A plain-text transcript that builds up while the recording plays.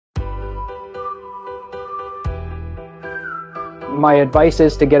my advice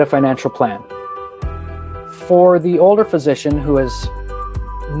is to get a financial plan. For the older physician who is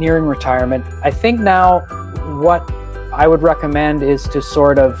nearing retirement, I think now what I would recommend is to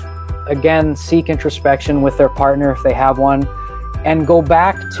sort of, again, seek introspection with their partner if they have one, and go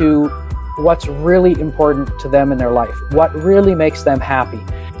back to what's really important to them in their life, what really makes them happy.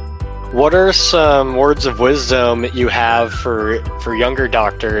 What are some words of wisdom you have for younger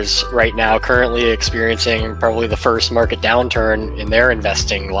doctors right now, currently experiencing probably the first market downturn in their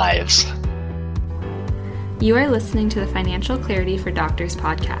investing lives? You are listening to the Financial Clarity for Doctors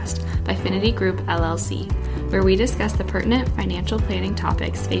podcast by Finity Group LLC, where we discuss the pertinent financial planning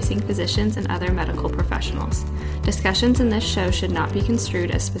topics facing physicians and other medical professionals. Discussions in this show should not be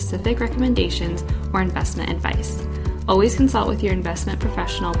construed as specific recommendations or investment advice. Always consult with your investment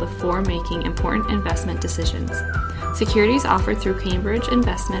professional before making important investment decisions. Securities offered through Cambridge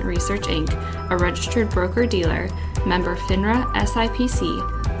Investment Research Inc., a registered broker-dealer, member FINRA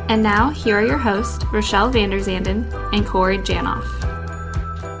SIPC. And now, here are your hosts, Rochelle Vanderzanden and Corey Janoff.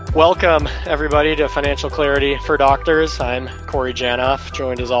 Welcome, everybody, to Financial Clarity for Doctors. I'm Corey Janoff,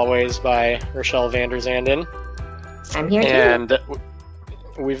 joined as always by Rochelle Vanderzanden. I'm here too. And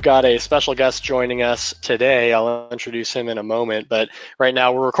we've got a special guest joining us today. I'll introduce him in a moment, but right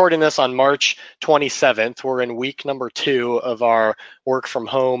now we're recording this on March 27th. We're in week number 2 of our work from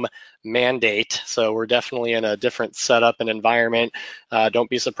home mandate, so we're definitely in a different setup and environment. Don't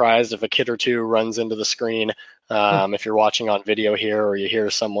be surprised if a kid or two runs into the screen if you're watching on video here, or you hear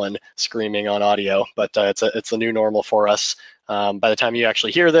someone screaming on audio, but it's a new normal for us. By the time you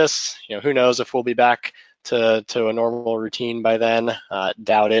actually hear this, who knows if we'll be back to a normal routine by then.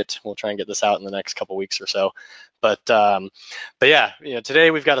 Doubt it. We'll try and get this out in the next couple weeks or so. But yeah, today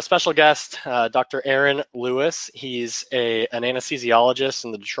we've got a special guest, Dr. Aaron Lewis. He's an anesthesiologist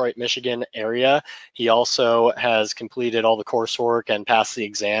in the Detroit, Michigan area. He also has completed all the coursework and passed the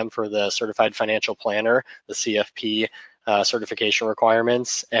exam for the Certified Financial Planner, the CFP certification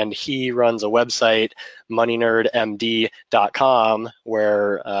requirements, and he runs a website, moneynerdmd.com,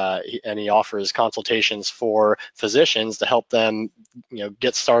 where he offers consultations for physicians to help them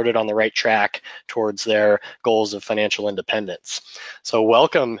get started on the right track towards their goals of financial independence. So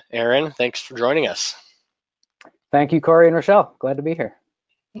welcome, Aaron. Thanks for joining us. Thank you, Corey and Rochelle. Glad to be here.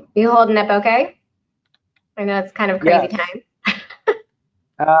 You holding up okay? I know it's kind of a crazy time.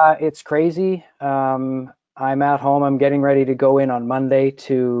 It's crazy. I'm at home. I'm getting ready to go in on Monday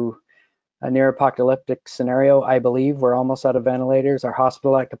to a near apocalyptic scenario, I believe. We're almost out of ventilators. Our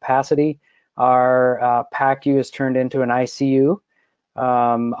hospital at capacity. Our PACU is turned into an ICU.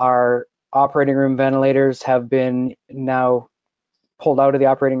 Our operating room ventilators have been now pulled out of the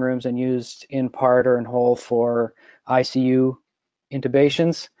operating rooms and used in part or in whole for ICU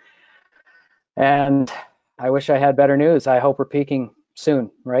intubations. And I wish I had better news. I hope we're peaking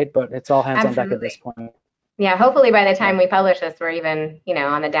soon, right? But it's all hands on deck at this point. Yeah, hopefully by the time we publish this, we're even,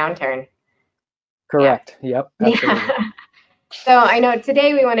 on the downturn. Correct. Yeah. Yep. Absolutely. Yeah. So I know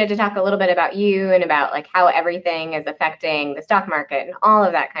today we wanted to talk a little bit about you and about how everything is affecting the stock market and all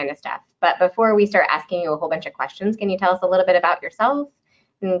of that kind of stuff. But before we start asking you a whole bunch of questions, can you tell us a little bit about yourself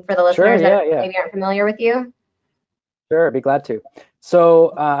and for the listeners that maybe aren't familiar with you? Sure, I'd be glad to.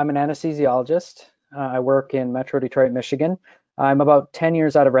 So I'm an anesthesiologist. I work in Metro Detroit, Michigan. I'm about 10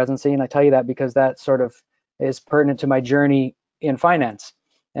 years out of residency, and I tell you that because that sort of is pertinent to my journey in finance.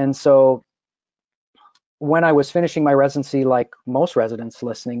 And so when I was finishing my residency, like most residents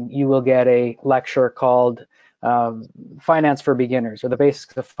listening, you will get a lecture called Finance for Beginners, or the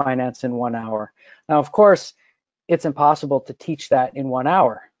basics of finance in 1 hour. Now, of course, it's impossible to teach that in 1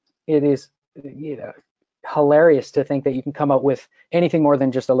 hour. It is hilarious to think that you can come up with anything more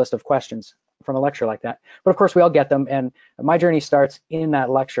than just a list of questions from a lecture like that. But of course, we all get them. And my journey starts in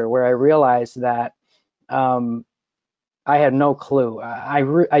that lecture where I realized that I had no clue.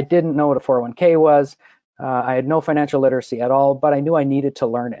 I didn't know what a 401k was. I had no financial literacy at all, but I knew I needed to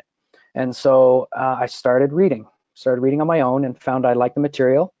learn it. And so I started reading on my own and found I liked the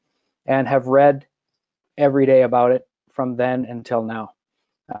material and have read every day about it from then until now.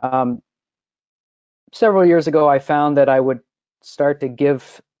 Several years ago, I found that I would start to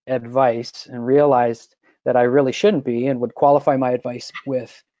give advice and realized that I really shouldn't be and would qualify my advice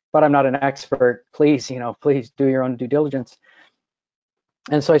with, but I'm not an expert. Please do your own due diligence.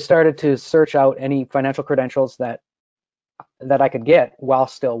 And so I started to search out any financial credentials that I could get while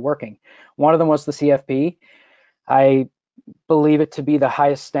still working. One of them was the CFP. I believe it to be the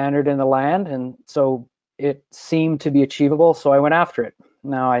highest standard in the land, and so it seemed to be achievable, so I went after it.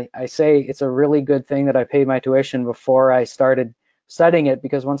 Now, I say it's a really good thing that I paid my tuition before I started studying it,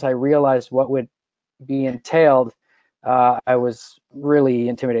 because once I realized what would be entailed, I was really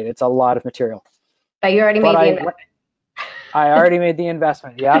intimidated. It's a lot of material. But you already made the investment. I already made the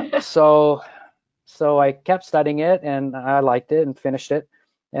investment. Yeah. So I kept studying it, and I liked it and finished it,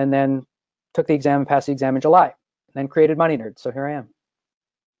 and then took the exam and passed the exam in July, and then created Money Nerd. So here I am.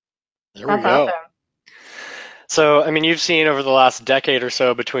 There we go. Awesome. So, I mean, you've seen over the last decade or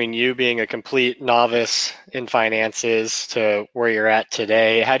so between you being a complete novice in finances to where you're at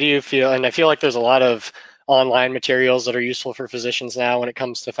today. How do you feel? And I feel like there's a lot of online materials that are useful for physicians now when it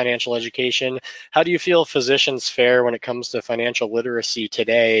comes to financial education. How do you feel physicians fare when it comes to financial literacy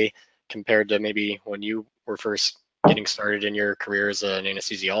today compared to maybe when you were first getting started in your career as an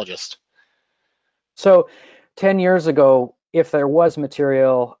anesthesiologist? So 10 years ago, if there was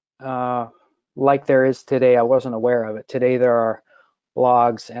material like there is today, I wasn't aware of it. Today there are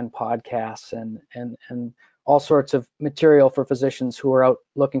blogs and podcasts and all sorts of material for physicians who are out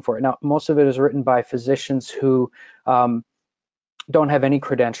looking for it. Now, most of it is written by physicians who don't have any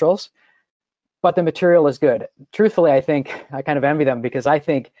credentials, but the material is good. Truthfully, I think I kind of envy them, because I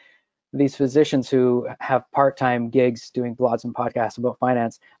think these physicians who have part-time gigs doing blogs and podcasts about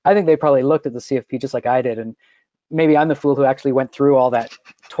finance, I think they probably looked at the CFP just like I did, and maybe I'm the fool who actually went through all that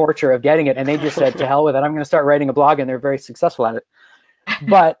torture of getting it, and they just said, to hell with it, I'm going to start writing a blog, and they're very successful at it.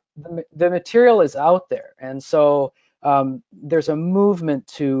 But the material is out there, and so there's a movement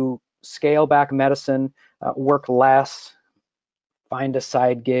to scale back medicine, work less, find a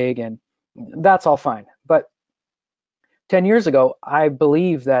side gig, and that's all fine. But 10 years ago, I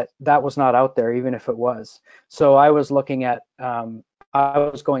believe that was not out there, even if it was. So I was looking at, I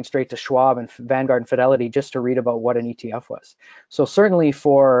was going straight to Schwab and Vanguard and Fidelity just to read about what an ETF was. So certainly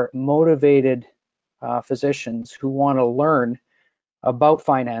for motivated physicians who want to learn about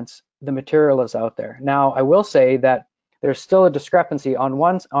finance, the material is out there. Now, I will say that there's still a discrepancy. On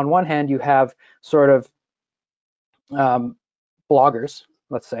one hand, you have sort of bloggers,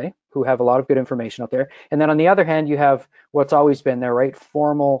 let's say, who have a lot of good information out there. And then on the other hand, you have what's always been there, right?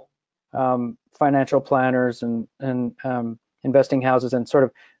 Formal financial planners and investing houses, and sort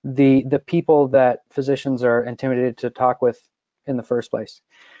of the people that physicians are intimidated to talk with in the first place.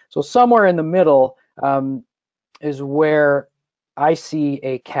 So somewhere in the middle is where I see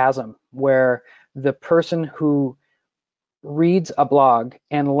a chasm, where the person who reads a blog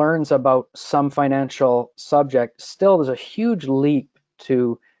and learns about some financial subject, still there's a huge leap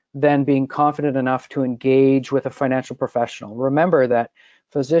to then being confident enough to engage with a financial professional. Remember that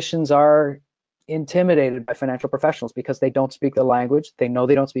physicians are intimidated by financial professionals because they don't speak the language. They know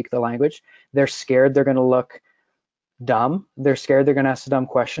they don't speak the language. They're scared they're going to look dumb. They're scared they're going to ask a dumb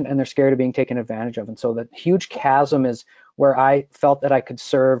question, and they're scared of being taken advantage of. And so the huge chasm is where I felt that I could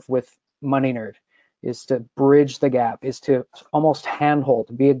serve with Money Nerd, is to bridge the gap, is to almost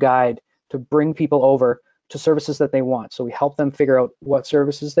handhold, be a guide, to bring people over to services that they want. So we help them figure out what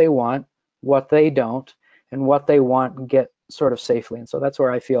services they want, what they don't, and what they want, and get sort of safely. And so that's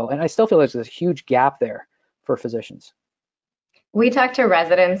where I feel, and I still feel there's a huge gap there for physicians. We talk to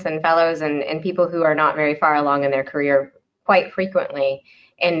residents and fellows and people who are not very far along in their career quite frequently.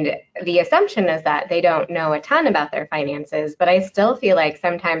 And the assumption is that they don't know a ton about their finances, but I still feel like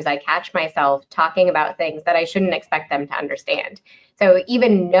sometimes I catch myself talking about things that I shouldn't expect them to understand. So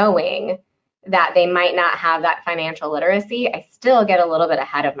even knowing that they might not have that financial literacy, I still get a little bit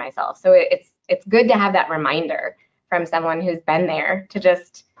ahead of myself. So it's good to have that reminder from someone who's been there to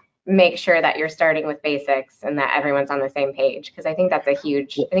just make sure that you're starting with basics and that everyone's on the same page, because I think that's a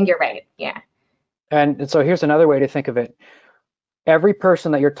huge, I think you're right. Yeah. And so here's another way to think of it. Every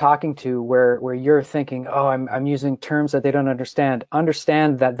person that you're talking to where you're thinking, oh, I'm using terms that they don't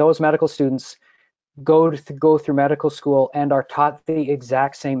understand that those medical students go through medical school and are taught the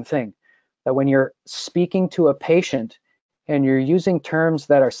exact same thing. That when you're speaking to a patient and you're using terms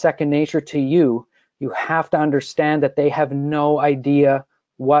that are second nature to you, you have to understand that they have no idea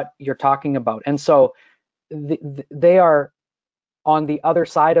what you're talking about. And so they are on the other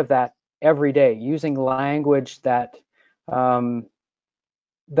side of that every day, using language that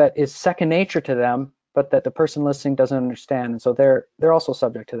that is second nature to them, but that the person listening doesn't understand. And so they're also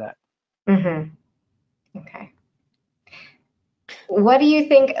subject to that. Mm-hmm. Okay. What do you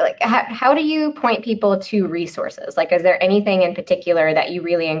think, like, how do you point people to resources? Like, is there anything in particular that you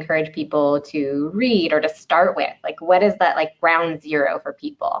really encourage people to read or to start with? Like, what is that, like, ground zero for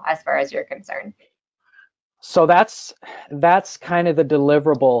people as far as you're concerned? So that's kind of the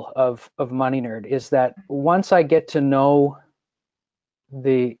deliverable of Money Nerd, is that once I get to know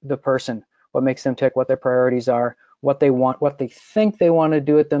the person, what makes them tick, what their priorities are, what they want, what they think they want to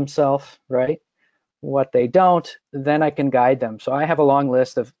do it themselves, right? What they don't, then I can guide them. So I have a long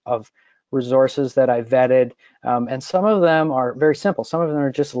list of resources that I vetted, and some of them are very simple. Some of them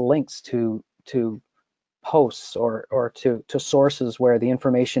are just links to posts or to sources where the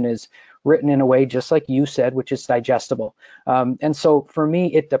information is written in a way just like you said, which is digestible. And so for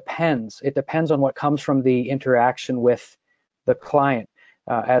me, it depends. It depends on what comes from the interaction with the client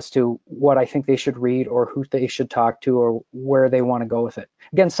as to what I think they should read or who they should talk to or where they want to go with it.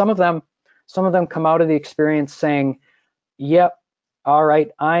 Again, some of them come out of the experience saying, yep, all right,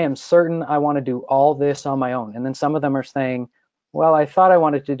 I am certain I want to do all this on my own. And then some of them are saying, well, I thought I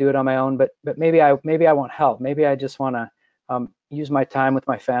wanted to do it on my own, but maybe I want help. Maybe I just want to use my time with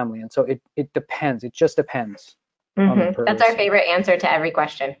my family. And so it depends. It just depends. Mm-hmm. That's our favorite answer to every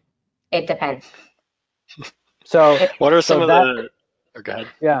question. It depends. So what are some of the? Oh, go ahead.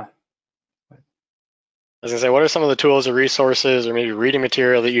 Yeah. I was gonna say, what are some of the tools or resources or maybe reading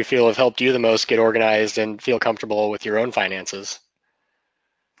material that you feel have helped you the most get organized and feel comfortable with your own finances?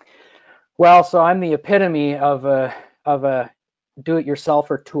 Well, so I'm the epitome of a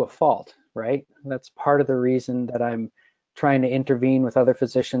do-it-yourselfer to a fault, right? That's part of the reason that I'm trying to intervene with other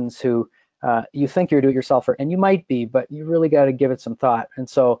physicians who you think you're a do-it-yourselfer, and you might be, but you really got to give it some thought. And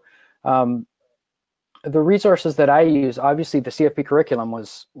so the resources that I use, obviously the CFP curriculum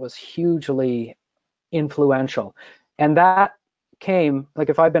was hugely influential. And that came, like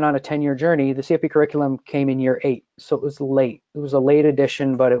if I've been on a 10-year journey, the CFP curriculum came in year 8. So it was late. It was a late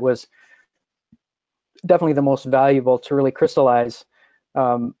edition, but it was definitely the most valuable to really crystallize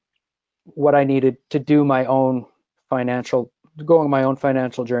what I needed to do my own financial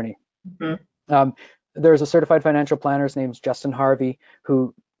journey. Mm-hmm. There's a certified financial planner, his name's Justin Harvey,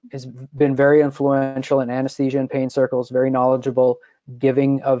 who has been very influential in anesthesia and pain circles, very knowledgeable,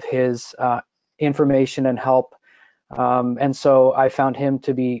 giving of his information and help. And so I found him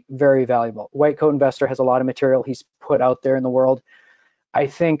to be very valuable. White Coat Investor has a lot of material he's put out there in the world. I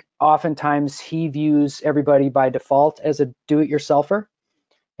think oftentimes he views everybody by default as a do-it-yourselfer.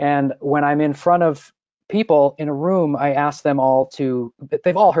 And when I'm in front of people in a room, I ask them all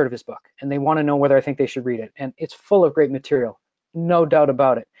they've all heard of his book and they want to know whether I think they should read it. And it's full of great material, no doubt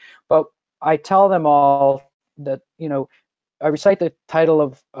about it. But I tell them all that, I recite the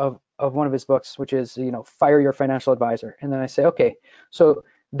title of one of his books, which is, Fire Your Financial Advisor. And then I say, okay, so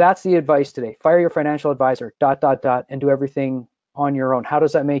that's the advice today. Fire your financial advisor, ... and do everything on your own. How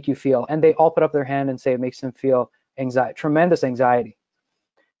does that make you feel? And they all put up their hand and say it makes them feel tremendous anxiety.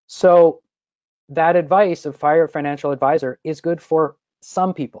 So that advice of fire a financial advisor is good for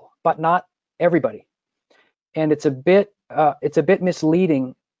some people, but not everybody. And it's a bit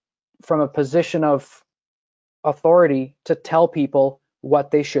misleading from a position of authority to tell people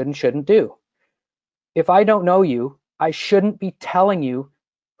what they should and shouldn't do. If I don't know you, I shouldn't be telling you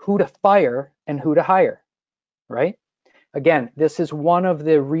who to fire and who to hire, right? Again, this is one of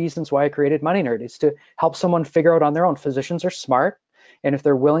the reasons why I created Money Nerd, is to help someone figure out on their own. Physicians are smart, and if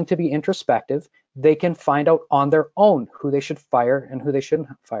they're willing to be introspective, they can find out on their own who they should fire and who they shouldn't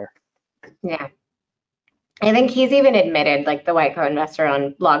fire. Yeah. I think he's even admitted, like the White Coat Investor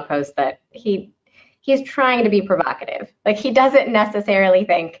on blog post, that he's trying to be provocative. Like he doesn't necessarily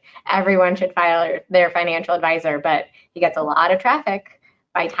think everyone should fire their financial advisor, but he gets a lot of traffic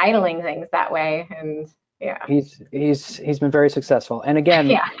by titling things that way. And yeah, he's been very successful. And again,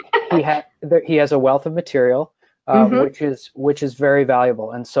 yeah. he has a wealth of material, which is very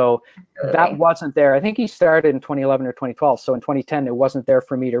valuable. And so that wasn't there. I think he started in 2011 or 2012. So in 2010, it wasn't there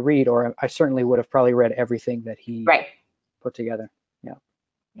for me to read, or I certainly would have probably read everything that he put together. Yeah.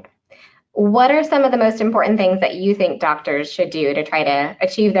 What are some of the most important things that you think doctors should do to try to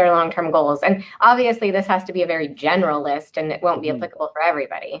achieve their long-term goals? And obviously this has to be a very general list and it won't be applicable for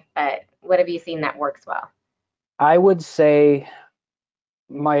everybody, but what have you seen that works well? I would say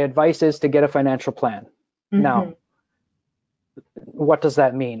my advice is to get a financial plan. Mm-hmm. Now, what does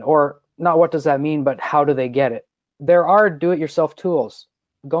that mean? Or not what does that mean, but how do they get it? There are do-it-yourself tools.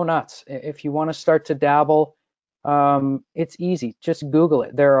 Go nuts. If you want to start to dabble, it's easy. Just Google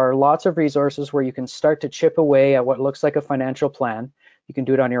it. There are lots of resources where you can start to chip away at what looks like a financial plan. You can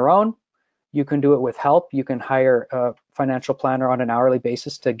do it on your own. You can do it with help. You can hire a financial planner on an hourly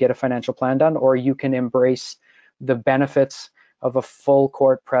basis to get a financial plan done, or you can embrace the benefits of a full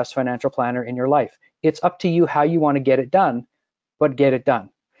court press financial planner in your life. It's up to you how you want to get it done, but get it done.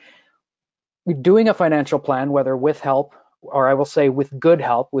 Doing a financial plan, whether with help, or I will say with good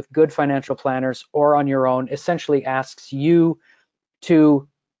help, with good financial planners, or on your own, essentially asks you to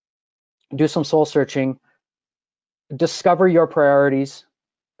do some soul searching, discover your priorities,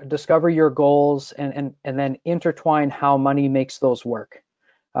 discover your goals, and then intertwine how money makes those work.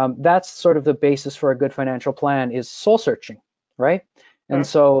 That's sort of the basis for a good financial plan, is soul searching, right? And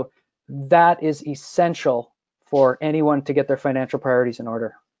so that is essential for anyone to get their financial priorities in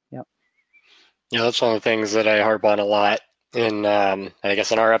order. Yep. Yeah, that's one of the things that I harp on a lot in, I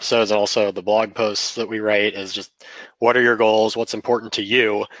guess, in our episodes and also the blog posts that we write is just what are your goals, what's important to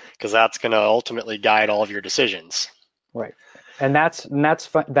you, because that's going to ultimately guide all of your decisions. Right. And that's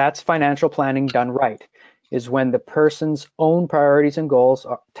financial planning done right, is when the person's own priorities and goals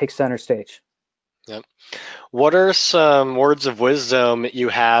take center stage. Yep. What are some words of wisdom you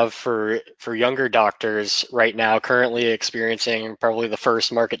have for younger doctors right now, currently experiencing probably the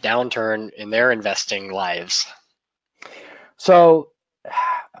first market downturn in their investing lives? So,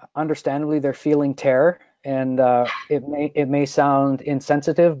 understandably, they're feeling terror, and it may sound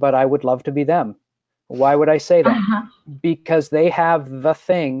insensitive, but I would love to be them. Why would I say that? Because they have the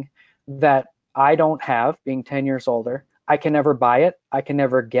thing that I don't have, being 10 years older. I can never buy it. I can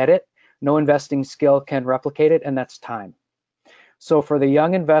never get it. No investing skill can replicate it, and that's time. So for the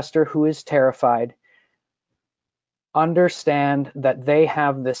young investor who is terrified, understand that they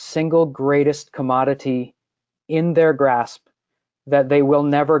have the single greatest commodity in their grasp that they will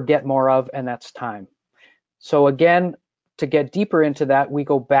never get more of, and that's time. So again, to get deeper into that, we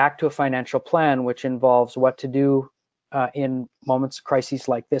go back to a financial plan, which involves what to do in moments, crises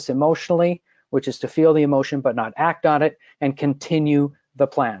like this emotionally, which is to feel the emotion but not act on it, and continue the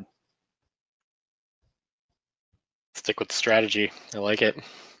plan. Stick with the strategy. I like it.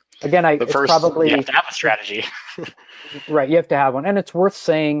 Again, but first, you have to have a strategy. Right, you have to have one. And it's worth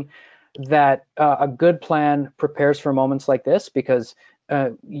saying that a good plan prepares for moments like this, because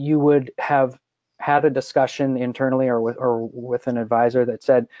you would have had a discussion internally or with an advisor that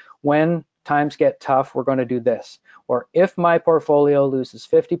said, when times get tough, we're going to do this. Or if my portfolio loses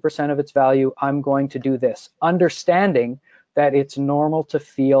 50% of its value, I'm going to do this. Understanding that it's normal to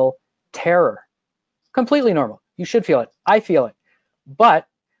feel terror. Completely normal. You should feel it. I feel it. But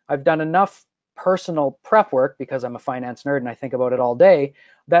I've done enough personal prep work, because I'm a finance nerd and I think about it all day,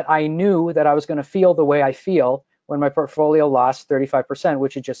 that I knew that I was going to feel the way I feel when my portfolio lost 35%,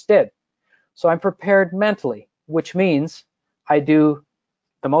 which it just did. So I'm prepared mentally, which means I do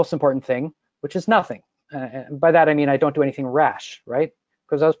the most important thing, which is nothing. And by that, I mean I don't do anything rash, right?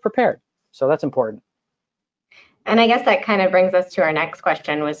 Because I was prepared. So that's important. And I guess that kind of brings us to our next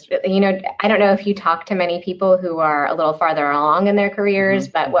question was, I don't know if you talk to many people who are a little farther along in their careers,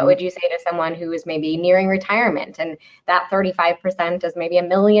 but what would you say to someone who is maybe nearing retirement, and that 35% is maybe $1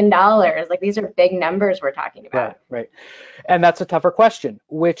 million? Like, these are big numbers we're talking about. Right. And that's a tougher question,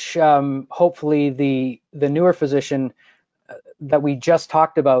 which hopefully the newer physician that we just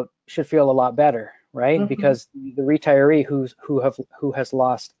talked about should feel a lot better, right? Because the retiree who has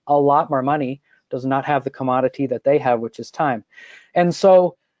lost a lot more money does not have the commodity that they have, which is time. And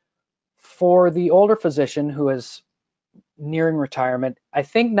so for the older physician who is nearing retirement, I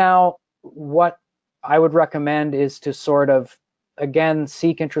think now what I would recommend is to sort of, again,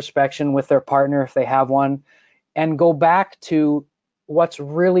 seek introspection with their partner if they have one, and go back to what's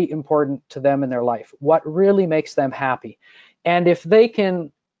really important to them in their life, what really makes them happy. And if they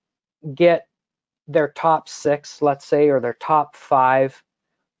can get their top 6, let's say, or their top 5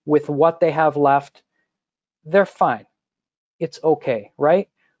 with what they have left, they're fine. It's okay, right?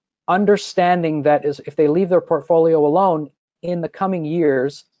 Understanding that is, if they leave their portfolio alone, in the coming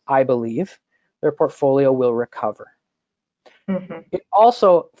years, I believe, their portfolio will recover. It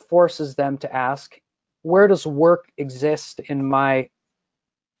also forces them to ask, where does work exist in my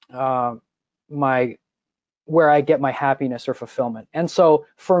where I get my happiness or fulfillment? And so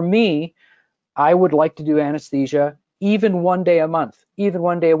for me, I would like to do anesthesia even one day a month, even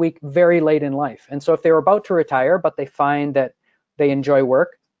one day a week, very late in life. And so if they were about to retire, but they find that they enjoy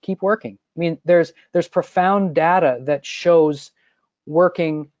work, keep working. I mean, there's profound data that shows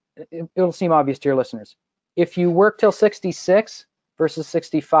working, it'll seem obvious to your listeners. If you work till 66 versus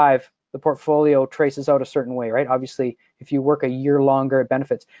 65, the portfolio traces out a certain way, right? Obviously, if you work a year longer, it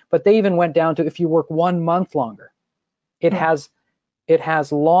benefits. But they even went down to if you work 1 month longer, it has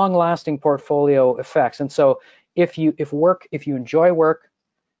long-lasting portfolio effects. And so if you enjoy work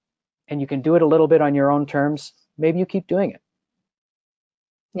and you can do it a little bit on your own terms, maybe you keep doing it.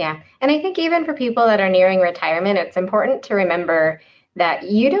 Yeah. And I think even for people that are nearing retirement, it's important to remember that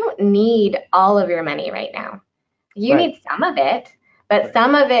you don't need all of your money right now. You need some of it, but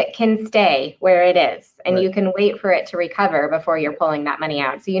some of it can stay where it is, and you can wait for it to recover before you're pulling that money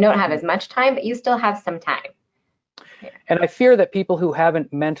out. So you don't have as much time, but you still have some time. Yeah. And I fear that people who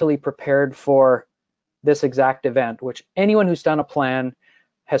haven't mentally prepared for this exact event, which anyone who's done a plan,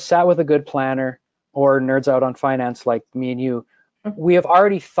 has sat with a good planner or nerds out on finance like me and you, we have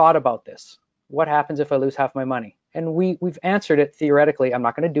already thought about this. What happens if I lose half my money? And we've answered it theoretically. I'm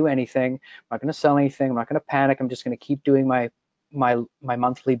not going to do anything. I'm not going to sell anything. I'm not going to panic. I'm just going to keep doing my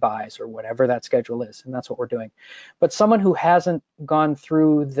monthly buys or whatever that schedule is. And that's what we're doing. But someone who hasn't gone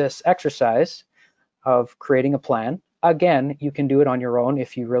through this exercise of creating a plan, again, you can do it on your own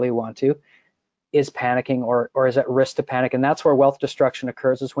if you really want to, is panicking or is at risk to panic. And that's where wealth destruction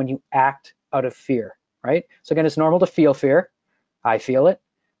occurs, is when you act out of fear, right? So again, it's normal to feel fear. I feel it,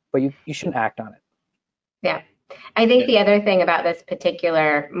 but you shouldn't act on it. Yeah. I think the other thing about this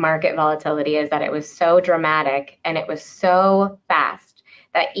particular market volatility is that it was so dramatic and it was so fast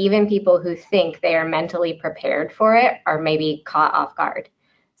that even people who think they are mentally prepared for it are maybe caught off guard.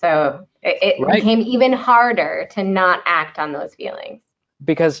 So it Right. became even harder to not act on those feelings.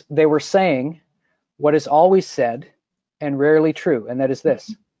 Because they were saying what is always said and rarely true, and that is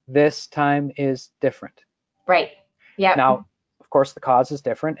this time is different. Right. Yeah. Now, of course, the cause is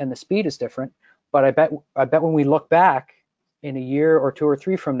different and the speed is different, but I bet when we look back in a year or two or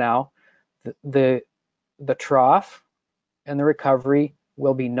three from now, the trough and the recovery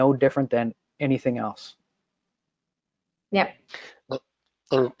will be no different than anything else. Yep.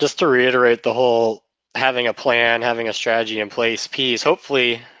 And just to reiterate the whole having a plan, having a strategy in place piece,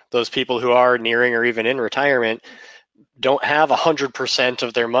 hopefully those people who are nearing or even in retirement don't have 100%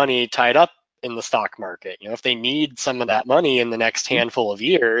 of their money tied up in the stock market. You know, if they need some of that money in the next handful of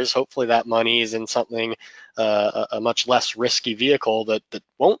years, hopefully that money is in something, a much less risky vehicle that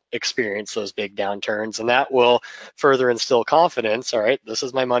won't experience those big downturns, and that will further instill confidence. All right, this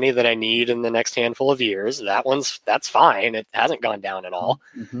is my money that I need in the next handful of years. That's fine. It hasn't gone down at all.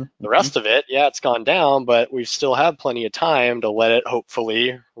 Mm-hmm. The rest of it, yeah, it's gone down, but we still have plenty of time to let it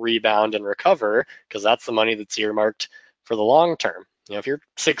hopefully rebound and recover, because that's the money that's earmarked for the long term. You know, if you're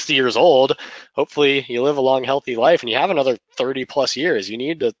 60 years old, hopefully you live a long, healthy life and you have another 30 plus years. You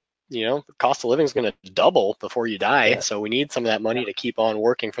need to, the cost of living is going to double before you die. Yeah. So we need some of that money to keep on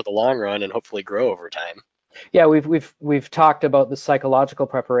working for the long run and hopefully grow over time. Yeah, we've talked about the psychological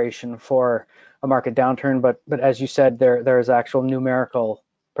preparation for a market downturn, but as you said, there is actual numerical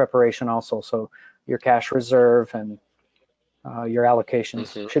preparation also. So your cash reserve and your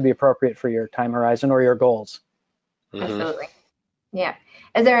allocations should be appropriate for your time horizon or your goals. Absolutely. Yeah.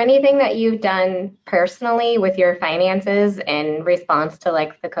 Is there anything that you've done personally with your finances in response to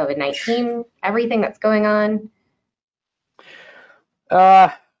like the COVID-19, everything that's going on?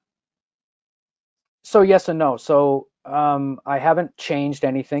 So yes and no. So I haven't changed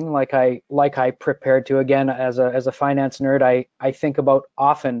anything like I prepared to. Again, as a finance nerd, I think about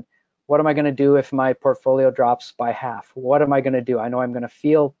often, what am I going to do if my portfolio drops by half? What am I going to do? I know I'm going to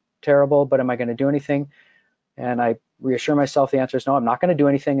feel terrible, but am I going to do anything? And I reassure myself the answer is no, I'm not going to do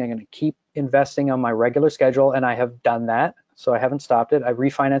anything. I'm going to keep investing on my regular schedule, and I have done that. So I haven't stopped it. I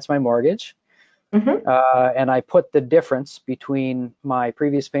refinanced my mortgage, and I put the difference between my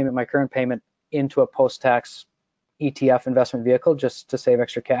previous payment, my current payment, into a post-tax ETF investment vehicle just to save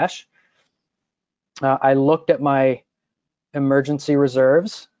extra cash. I looked at my emergency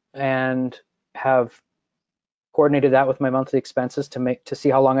reserves and have coordinated that with my monthly expenses to see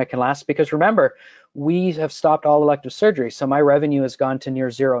how long I can last. Because remember, we have stopped all elective surgery, so my revenue has gone to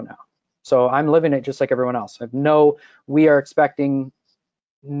near zero now. So I'm living it just like everyone else. We are expecting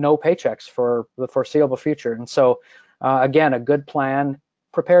no paychecks for the foreseeable future. And so again, a good plan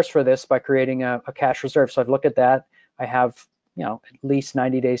prepares for this by creating a cash reserve. So I've looked at that. I have at least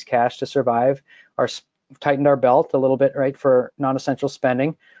 90 days cash to survive. Tightened our belt a little bit, right, for non-essential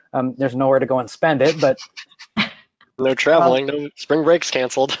spending. There's nowhere to go and spend it, but no traveling, no spring breaks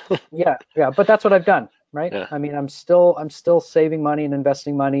canceled. yeah, but that's what I've done, right? Yeah. I mean, I'm still saving money and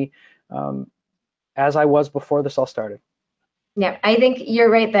investing money as I was before this all started. Yeah, I think you're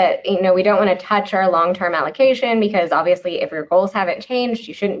right that we don't want to touch our long-term allocation, because obviously if your goals haven't changed,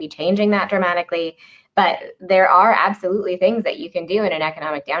 you shouldn't be changing that dramatically. But there are absolutely things that you can do in an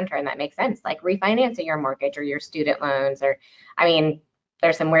economic downturn that make sense, like refinancing your mortgage or your student loans, or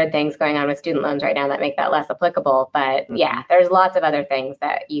there's some weird things going on with student loans right now that make that less applicable. But yeah, there's lots of other things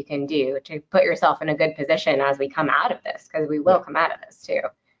that you can do to put yourself in a good position as we come out of this, because we will come out of this too.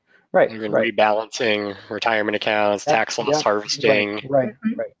 Right. Even rebalancing retirement accounts, tax loss harvesting,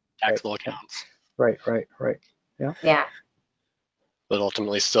 taxable accounts. Right. Yeah. But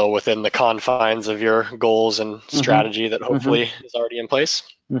ultimately still within the confines of your goals and strategy that hopefully is already in place.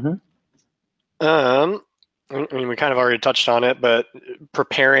 I mean, we kind of already touched on it, but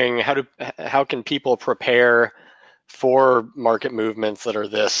preparing, how can people prepare for market movements that are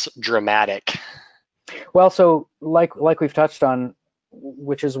this dramatic? Well, so like we've touched on,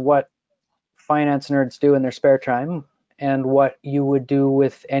 which is what finance nerds do in their spare time, and what you would do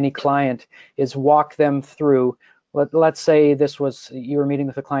with any client, is walk them through let's say you were meeting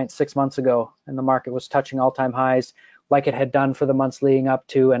with a client 6 months ago and the market was touching all-time highs like it had done for the months leading up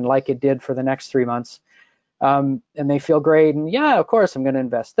to and like it did for the next 3 months. And they feel great. And yeah, of course, I'm going to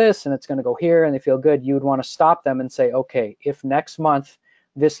invest this and it's going to go here, and they feel good. You would want to stop them and say, okay, if next month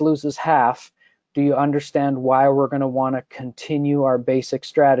this loses half, do you understand why we're going to want to continue our basic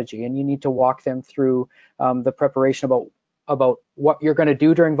strategy? And you need to walk them through the preparation about what you're going to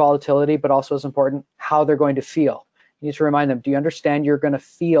do during volatility, but also as important, how they're going to feel. You need to remind them, do you understand you're going to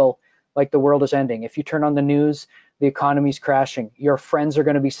feel like the world is ending? If you turn on the news, the economy's crashing. Your friends are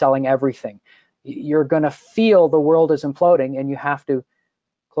going to be selling everything. You're going to feel the world is imploding, and you have to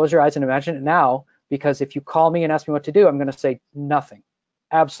close your eyes and imagine it now, because if you call me and ask me what to do, I'm going to say nothing.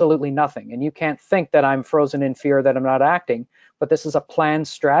 Absolutely nothing. And you can't think that I'm frozen in fear, that I'm not acting, but this is a planned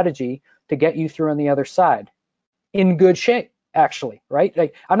strategy to get you through on the other side in good shape, actually, right?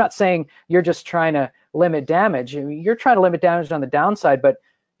 Like, I'm not saying you're just trying to limit damage. I mean, you're trying to limit damage on the downside, but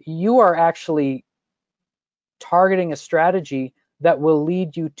you are actually targeting a strategy that will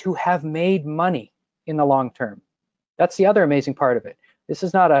lead you to have made money in the long term. That's the other amazing part of it. This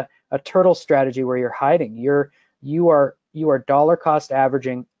is not a turtle strategy where you're hiding. You are dollar cost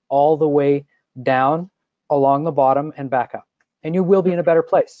averaging all the way down along the bottom and back up, and you will be in a better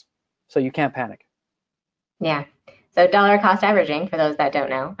place. So you can't panic. Yeah. So dollar cost averaging, for those that don't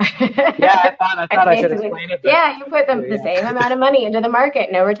know. Yeah, I thought I should explain it. Yeah, you put the same amount of money into the market,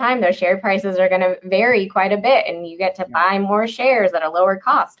 and over time, those share prices are going to vary quite a bit, and you get to buy more shares at a lower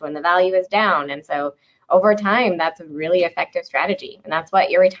cost when the value is down. And so over time, that's a really effective strategy. And that's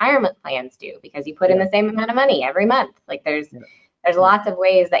what your retirement plans do, because you put in the same amount of money every month. Like there's lots of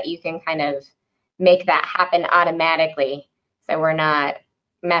ways that you can kind of make that happen automatically, so we're not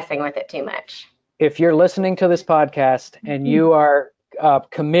messing with it too much. If you're listening to this podcast and you are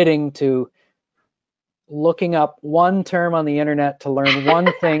committing to looking up one term on the internet to learn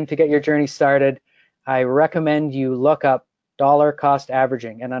one thing to get your journey started, I recommend you look up dollar cost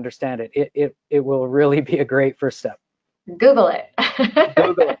averaging and understand it. It will really be a great first step. Google it.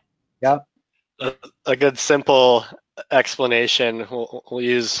 Google it. Yeah. A good simple explanation.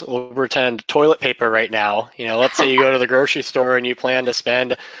 We'll pretend toilet paper right now. Let's say you go to the grocery store and you plan to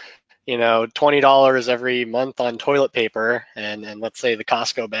spend $20 every month on toilet paper, and let's say the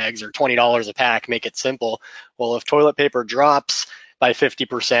Costco bags are $20 a pack, make it simple. Well, if toilet paper drops by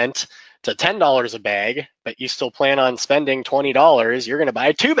 50% to $10 a bag, but you still plan on spending $20, you're going to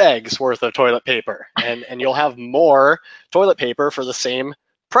buy 2 bags worth of toilet paper, and you'll have more toilet paper for the same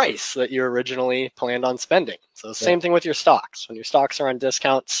price that you originally planned on spending. So the same thing with your stocks. When your stocks are on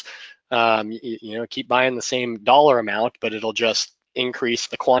discounts, keep buying the same dollar amount, but it'll just increase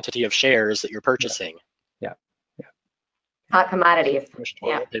the quantity of shares that you're purchasing. Yeah. Hot commodities. I wish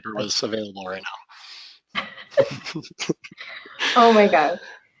toilet paper was available right now. Oh my God.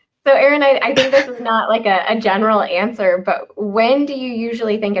 So Aaron, I think this is not like a general answer, but when do you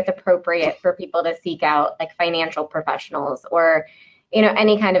usually think it's appropriate for people to seek out like financial professionals or,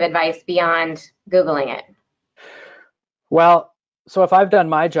 any kind of advice beyond Googling it? Well, so if I've done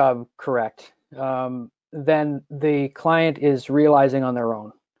my job correct, then the client is realizing on their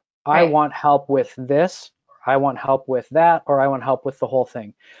own, I want help with this, I want help with that, or I want help with the whole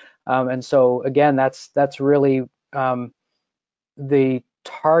thing. And so again, that's really the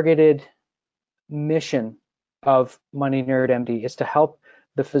targeted mission of Money Nerd MD, is to help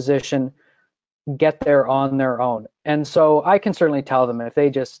the physician get there on their own. And so I can certainly tell them if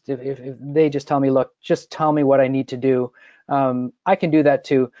they just tell me, look, just tell me what I need to do. I can do that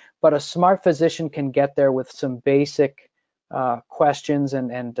too, but a smart physician can get there with some basic questions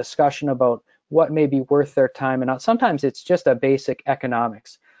and discussion about what may be worth their time. And sometimes it's just a basic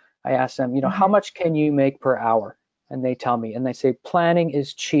economics. I ask them, how much can you make per hour? And they tell me, and they say, planning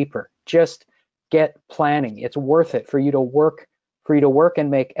is cheaper. Just get planning. It's worth it for you to work and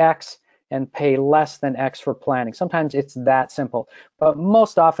make X and pay less than X for planning. Sometimes it's that simple, but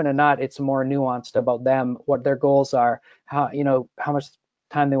most often than not, it's more nuanced about them, what their goals are, how much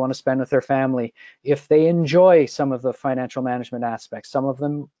time they want to spend with their family, if they enjoy some of the financial management aspects. Some of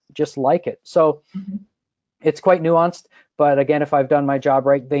them just like it. So it's quite nuanced, but again, if I've done my job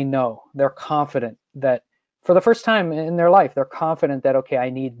right, they're confident that for the first time in their life, they're confident that, okay, I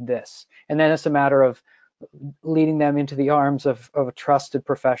need this. And then it's a matter of leading them into the arms of a trusted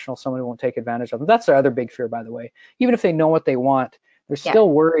professional, someone who won't take advantage of them. That's their other big fear, by the way. Even if they know what they want, they're still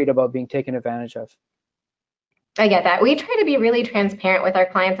worried about being taken advantage of. I get that. We try to be really transparent with our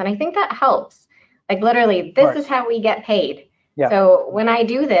clients, and I think that helps. Like literally, this is how we get paid. Yeah. So when I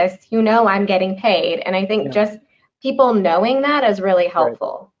do this, I'm getting paid. And I think just people knowing that is really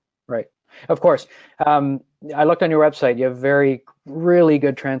helpful. Right. Of course. I looked on your website. You have really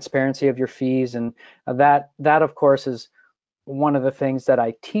good transparency of your fees, and that of course is one of the things that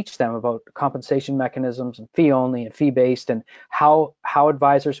I teach them about compensation mechanisms and fee only and fee based, and how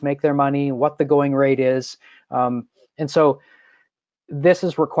advisors make their money, what the going rate is. And so this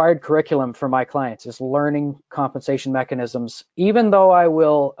is required curriculum for my clients, is learning compensation mechanisms. Even though I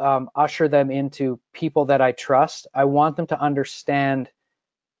will usher them into people that I trust, I want them to understand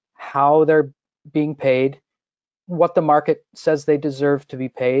how they're being paid, what the market says they deserve to be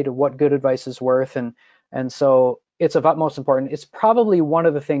paid, what good advice is worth, and so it's of utmost importance. It's probably one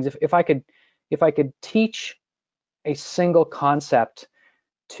of the things, if I could teach a single concept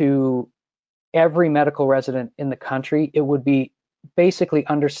to every medical resident in the country, it would be basically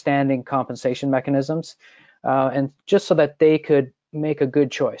understanding compensation mechanisms, and just so that they could make a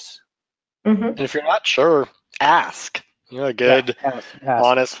good choice. Mm-hmm. And if you're not sure, ask. A good,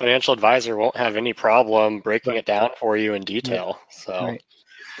 honest financial advisor won't have any problem breaking it down for you in detail. So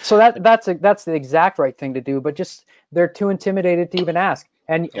that's the exact right thing to do, but just they're too intimidated to even ask,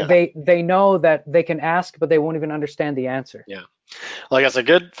 and they know that they can ask, but they won't even understand the answer. Yeah, well, I guess a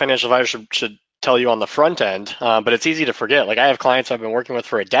good financial advisor should tell you on the front end, but it's easy to forget. Like I have clients I've been working with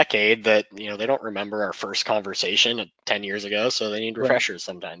for a decade that they don't remember our first conversation 10 years ago, so they need refreshers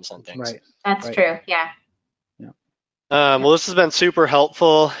sometimes on things. Right. That's true. Yeah. Well, this has been super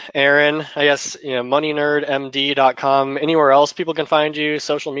helpful, Aaron. I guess, moneynerdmd.com. Anywhere else people can find you,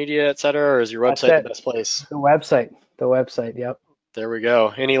 social media, et cetera, or is your website the best place? The website. Yep. There we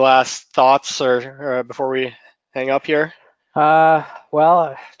go. Any last thoughts or before we hang up here?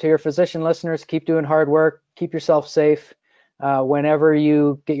 Well, to your physician listeners, keep doing hard work, keep yourself safe. Whenever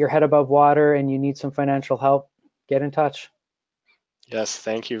you get your head above water and you need some financial help, get in touch. Yes,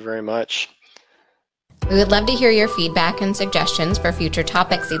 thank you very much. We would love to hear your feedback and suggestions for future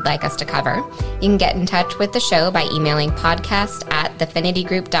topics you'd like us to cover. You can get in touch with the show by emailing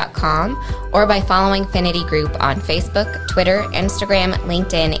podcast@thefinitygroup.com or by following Finity Group on Facebook, Twitter, Instagram,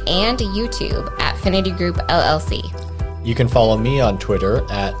 LinkedIn, and YouTube at Finity Group LLC. You can follow me on Twitter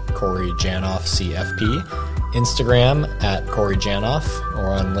at Corey Janoff CFP, Instagram at Corey Janoff, or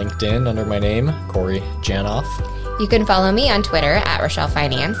on LinkedIn under my name, Corey Janoff. You can follow me on Twitter at Rochelle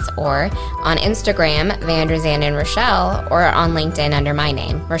Finance, or on Instagram, Vanderzanden Rochelle, or on LinkedIn under my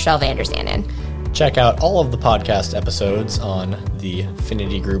name, Rochelle Vanderzanden. Check out all of the podcast episodes on the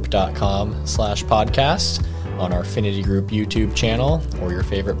finitygroup.com/podcast, on our Finity Group YouTube channel, or your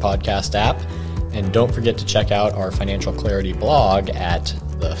favorite podcast app. And don't forget to check out our Financial Clarity blog at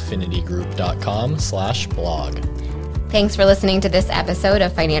thefinitygroup.com/blog. Thanks for listening to this episode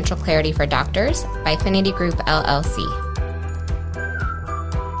of Financial Clarity for Doctors by Finity Group LLC.